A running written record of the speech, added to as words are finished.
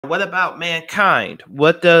What about mankind?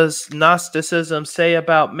 What does Gnosticism say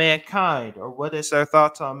about mankind, or what is their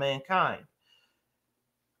thoughts on mankind?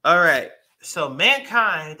 All right. So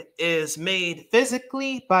mankind is made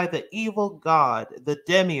physically by the evil god, the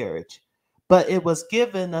demiurge, but it was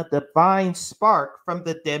given a divine spark from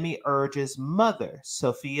the demiurge's mother,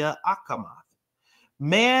 Sophia Akamoth.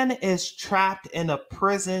 Man is trapped in a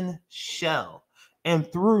prison shell,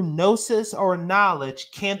 and through gnosis or knowledge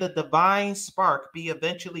can the divine spark be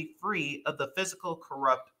eventually free of the physical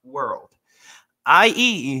corrupt world.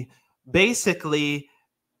 I.e., basically,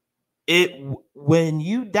 it when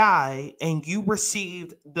you die and you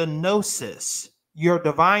received the gnosis, your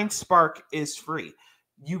divine spark is free.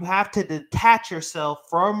 You have to detach yourself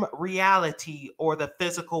from reality or the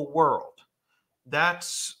physical world.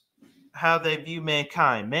 That's how they view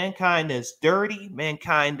mankind. Mankind is dirty.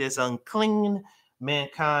 Mankind is unclean.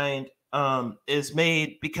 Mankind is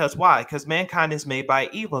made because why? Because mankind is made by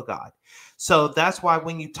evil God. So that's why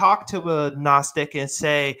when you talk to a Gnostic and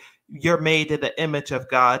say you're made in the image of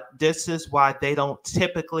God, this is why they don't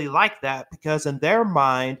typically like that, because in their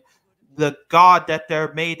mind, the God that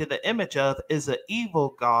they're made in the image of is an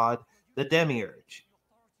evil God, the demiurge.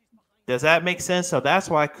 Does that make sense? So that's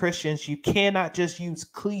why Christians, you cannot just use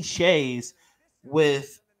cliches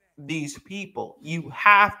with these people. You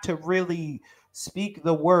have to really speak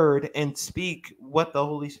the word and speak what the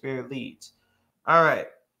Holy Spirit leads. All right.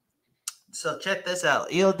 So check this out.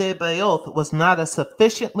 Il de Bayoth was not a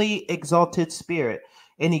sufficiently exalted spirit,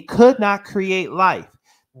 and he could not create life.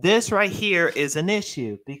 This right here is an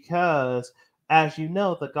issue because, as you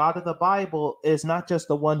know, the God of the Bible is not just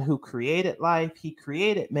the one who created life. He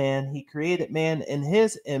created man. He created man in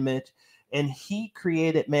his image, and he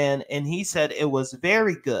created man, and he said it was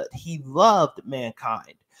very good. He loved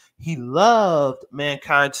mankind. He loved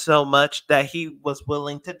mankind so much that he was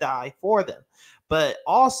willing to die for them. But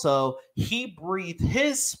also, he breathed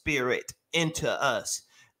his spirit into us,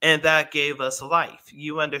 and that gave us life.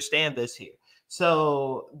 You understand this here.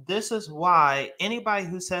 So this is why anybody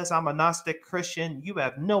who says I'm a Gnostic Christian, you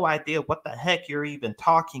have no idea what the heck you're even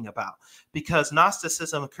talking about, because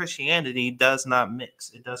Gnosticism and Christianity does not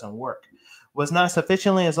mix. It doesn't work. Was not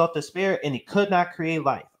sufficiently exalted spirit, and he could not create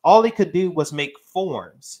life. All he could do was make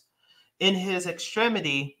forms. In his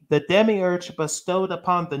extremity, the demiurge bestowed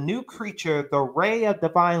upon the new creature the ray of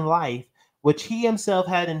divine life, which he himself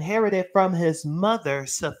had inherited from his mother,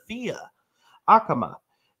 Sophia Akama.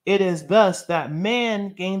 It is thus that man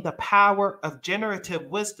gained the power of generative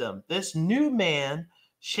wisdom. This new man,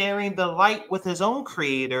 sharing the light with his own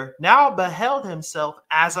creator, now beheld himself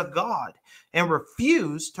as a god and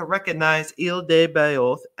refused to recognize Il de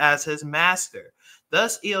Bayoth as his master.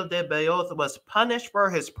 Thus, Il de Bayoth was punished for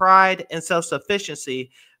his pride and self-sufficiency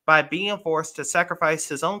by being forced to sacrifice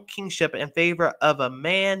his own kingship in favor of a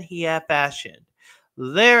man he had fashioned.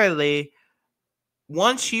 Literally,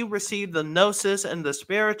 once you receive the gnosis and the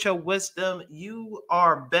spiritual wisdom, you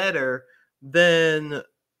are better than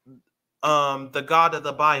the God of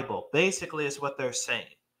the Bible. Basically, is what they're saying.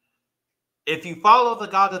 If you follow the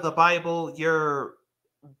God of the Bible, you're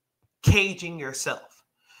caging yourself.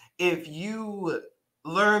 If you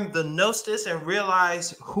learn the gnosis and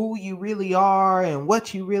realize who you really are and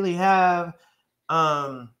what you really have,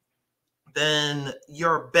 then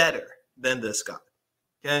you're better than this God.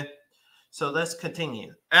 Okay? So let's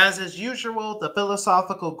continue. As is usual, the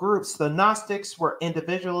philosophical groups, the Gnostics, were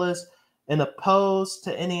individualists and opposed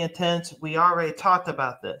to any intent. We already talked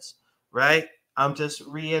about this, right? I'm just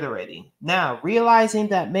reiterating. Now, realizing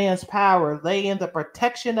that man's power lay in the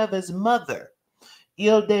protection of his mother,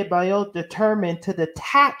 Il de Bayoth determined to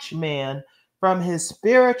detach man from his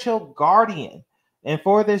spiritual guardian, and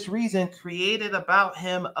for this reason created about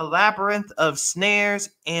him a labyrinth of snares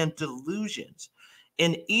and delusions.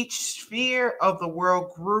 In each sphere of the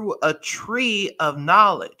world grew a tree of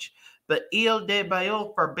knowledge, but Il de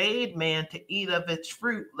Bayoth forbade man to eat of its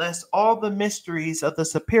fruit, lest all the mysteries of the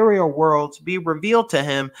superior worlds be revealed to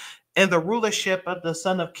him, and the rulership of the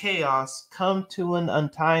son of chaos come to an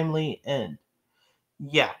untimely end.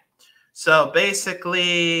 Yeah. So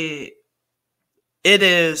basically, it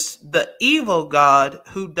is the evil God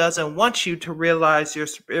who doesn't want you to realize your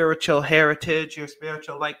spiritual heritage, your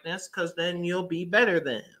spiritual likeness, because then you'll be better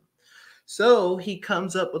than him. So he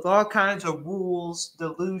comes up with all kinds of rules,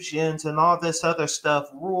 delusions, and all this other stuff,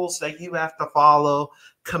 rules that you have to follow,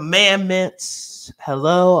 commandments.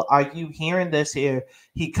 Hello, are you hearing this here?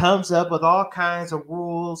 He comes up with all kinds of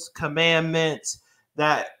rules, commandments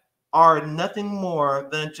that are nothing more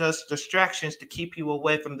than just distractions to keep you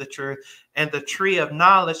away from the truth. And the tree of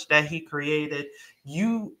knowledge that he created,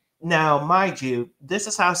 you Now, mind you, this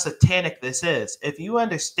is how satanic this is. If you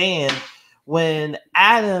understand, when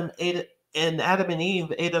Adam and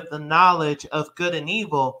Eve ate of the knowledge of good and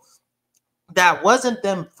evil, that wasn't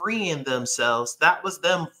them freeing themselves, that was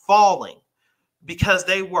them falling, because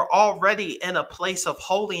they were already in a place of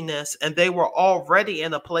holiness, and they were already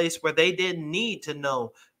in a place where they didn't need to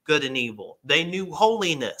know good and evil. They knew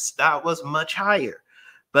holiness. That was much higher.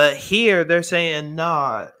 But here they're saying,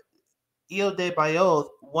 nah, Il de Bayot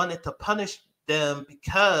wanted to punish them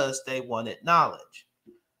because they wanted knowledge.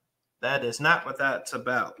 That is not what that's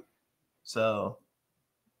about. So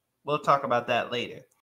we'll talk about that later.